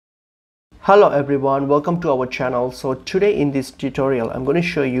Hello everyone, welcome to our channel. So today in this tutorial I'm going to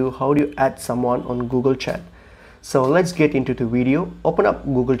show you how to add someone on Google Chat. So let's get into the video. Open up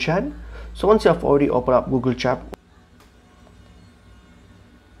Google Chat. So once you have already opened up Google Chat,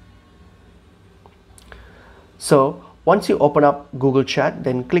 once you open up Google Chat,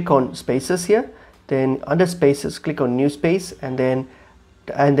 then click on Spaces here. Then under Spaces, click on New Space, and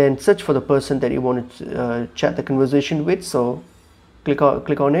then search for the person that you want to chat the conversation with. So click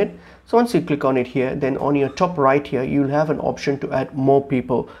on it. So once you click on it here, then on your top right here you'll have an option to add more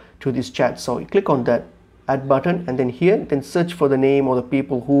people to this chat. So you click on that add button, and then here then search for the name or the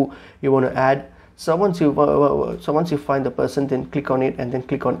people who you want to add. So once you find the person, then click on it and then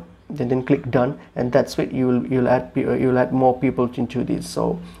click done, and that's it. You'll add more people into this.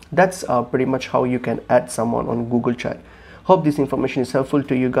 So that's pretty much how you can add someone on Google Chat. Hope this information is helpful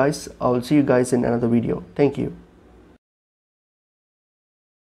to you guys. I'll see you guys in another video. Thank you.